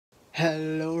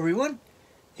Hello everyone!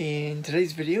 In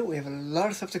today's video we have a lot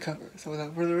of stuff to cover, so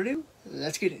without further ado,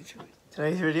 let's get into it.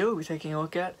 Today's video we'll be taking a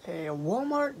look at a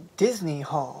Walmart Disney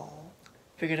haul.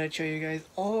 Figured I'd show you guys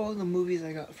all the movies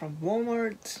I got from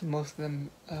Walmart. Most of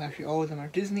them, actually all of them are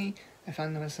Disney. I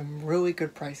found them at some really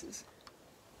good prices.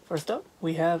 First up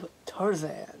we have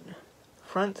Tarzan.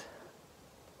 Front,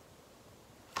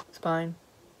 spine,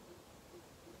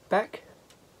 back.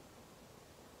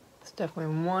 It's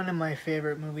definitely one of my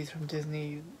favorite movies from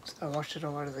Disney. I watched it a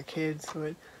lot as a kid, so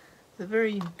it's a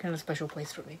very kind of special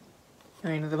place for me.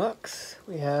 Into the box,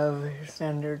 we have your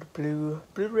standard blue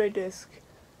Blu-ray disc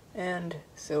and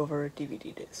silver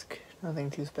DVD disc. Nothing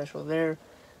too special there,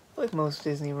 like most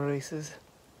Disney releases,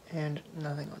 and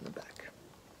nothing on the back.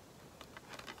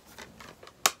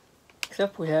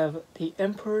 Except we have The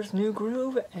Emperor's New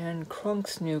Groove and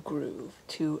Kronk's New Groove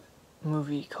 2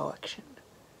 movie collection.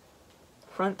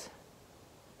 Front,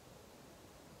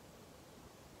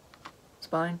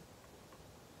 spine,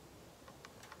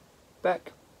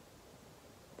 back.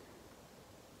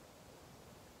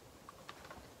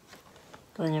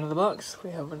 Going into the box,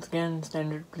 we have once again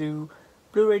standard blue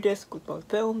Blu-ray disc with both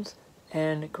films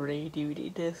and a gray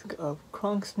DVD disc of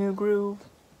Kronk's New Groove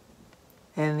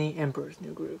and The Emperor's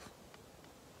New Groove.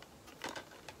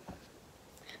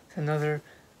 It's another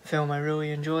film I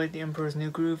really enjoyed, The Emperor's New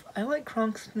Groove. I like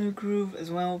Kronk's New Groove as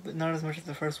well, but not as much as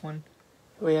the first one.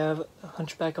 We have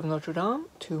Hunchback of Notre Dame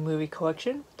 2 movie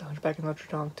collection, The Hunchback of Notre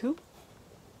Dame 2.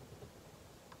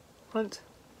 Front,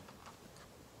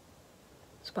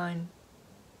 spine,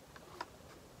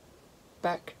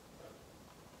 back.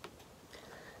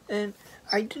 And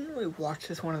I didn't really watch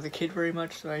this one as a kid very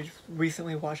much, so I just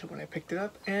recently watched it when I picked it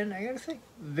up, and I gotta say,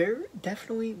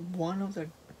 definitely one of the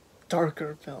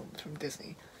darker films from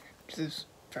Disney, which is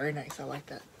very nice. I like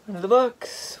that. Into the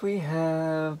box, we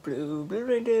have blue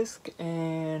Blu-ray disc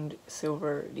and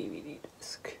silver DVD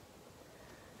disc.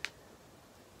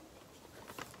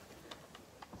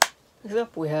 Next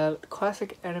up, we have the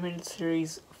classic animated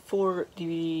series 4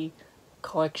 DVD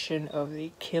collection of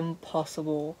the Kim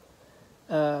Possible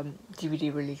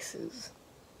DVD releases.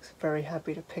 I was very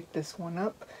happy to pick this one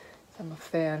up. I'm a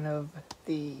fan of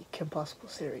the Kim Possible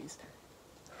series.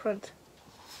 Front,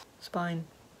 spine,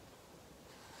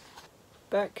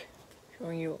 back,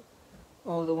 showing you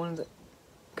all the ones that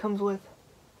comes with.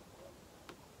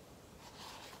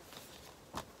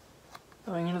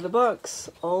 Going into the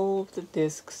box, all of the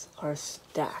discs are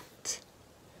stacked.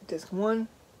 Disc 1,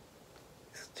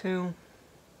 disc 2,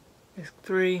 disc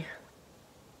 3,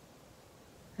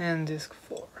 and disc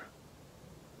 4.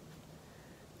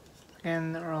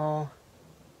 And they're all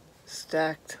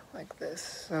stacked like this,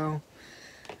 so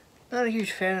not a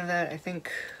huge fan of that. I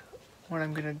think what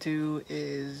I'm gonna do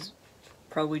is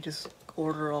probably just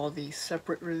order all the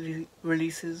separate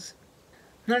releases.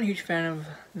 I'm not a huge fan of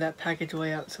that package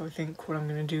layout, so I think what I'm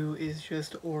gonna do is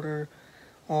just order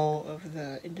all of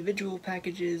the individual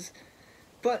packages.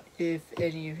 But if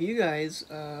any of you guys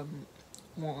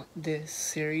want this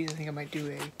series, I think I might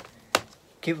do a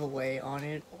giveaway on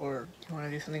it, or you want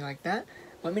to do something like that,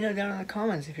 let me know down in the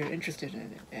comments if you're interested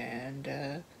in it,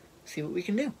 and see what we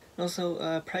can do.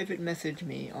 Also, private message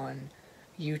me on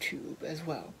YouTube as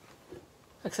well.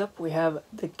 Next up, we have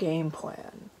The Game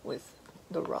Plan with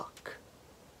The Rock.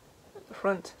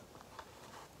 Front,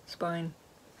 spine,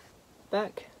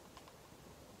 back,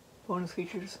 bonus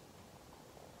features.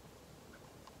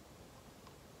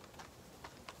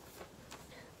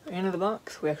 Into the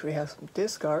box, we actually have some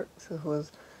disc art. This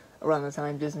was around the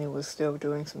time Disney was still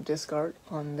doing some disc art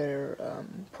on their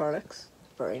products.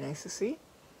 Very nice to see.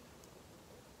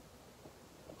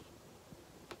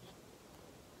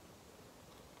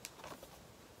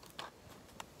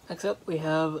 Next up, we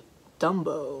have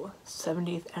Dumbo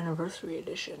 70th Anniversary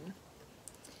Edition.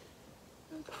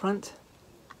 Front,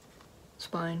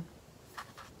 spine,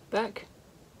 back,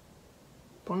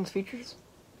 bonus features.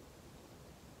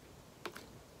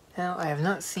 Now, I have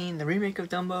not seen the remake of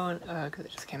Dumbo because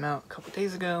it just came out a couple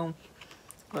days ago,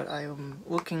 but I am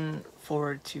looking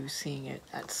forward to seeing it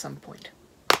at some point.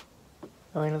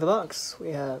 Going into the box,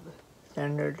 we have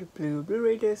standard blue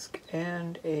Blu-ray disc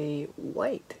and a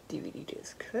white DVD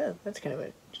disc. Yeah, that's kind of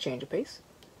a change of pace.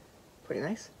 Pretty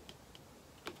nice.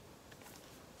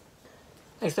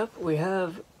 Next up, we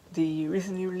have the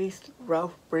recently released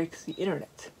Ralph Breaks the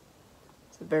Internet.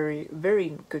 It's a very,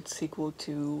 very good sequel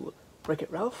to Wreck-It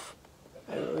Ralph.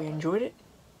 I really enjoyed it.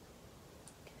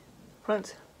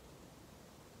 Front,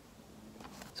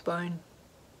 spine,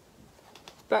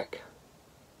 back.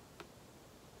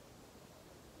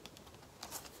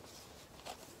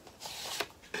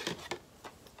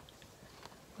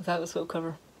 Without the slip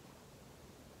cover.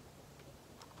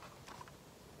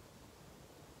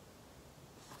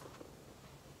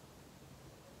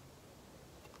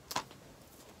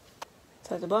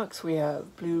 Inside the box we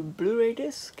have blue Blu-ray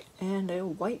disc and a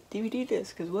white DVD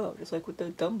disc as well, just like with the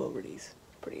Dumbo release.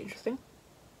 Pretty interesting.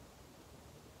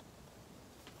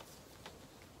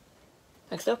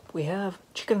 Next up we have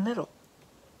Chicken Little.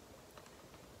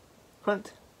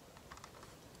 Front,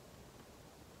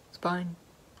 spine,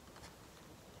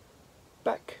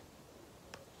 back,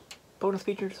 bonus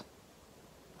features.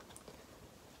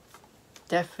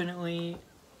 Definitely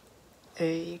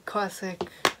a classic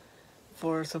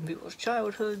for some people's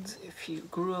childhoods if you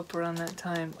grew up around that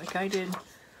time like I did.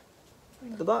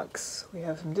 In the box we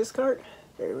have some disc art,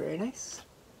 very nice.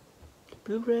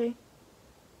 Blu-ray,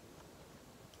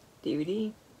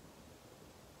 DVD,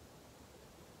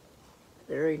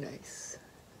 very nice.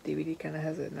 DVD kind of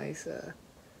has a nice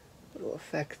little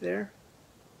effect there,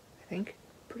 I think.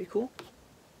 Pretty cool.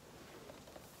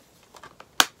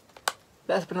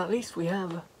 Last but not least, we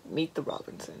have Meet the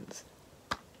Robinsons.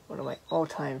 One of my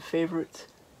all-time favorites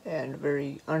and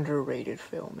very underrated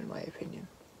film in my opinion.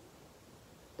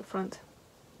 The front,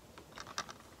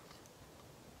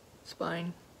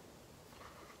 spine,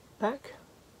 back,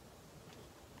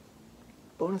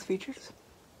 bonus features.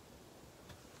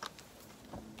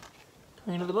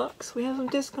 Into the box, we have some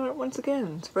disc art once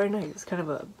again. It's very nice. It's kind of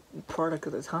a product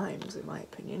of the times, in my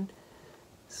opinion.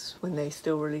 It's when they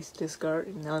still released disc art,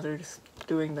 and now they're just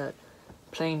doing that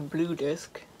plain blue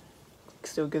disc. It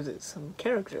still gives it some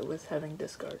character with having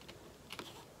disc art.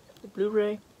 The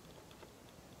Blu-ray,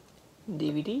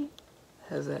 DVD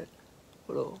has that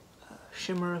little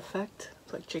shimmer effect.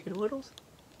 It's like chicken whittles.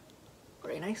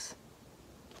 Very nice.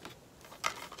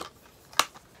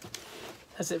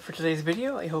 That's it for today's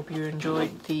video. I hope you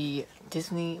enjoyed the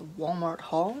Disney Walmart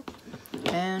haul.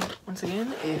 And once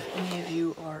again, if any of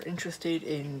you are interested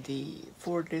in the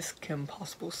 4-disc Kim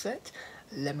Possible set,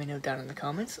 let me know down in the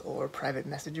comments or private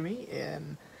message me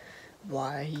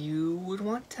why you would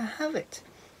want to have it.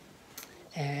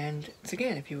 And once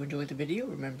again, if you enjoyed the video,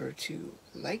 remember to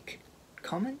like,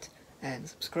 comment, and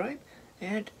subscribe,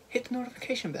 and hit the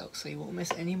notification bell so you won't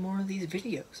miss any more of these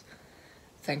videos.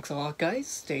 Thanks a lot, guys.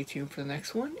 Stay tuned for the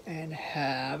next one, and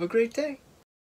have a great day.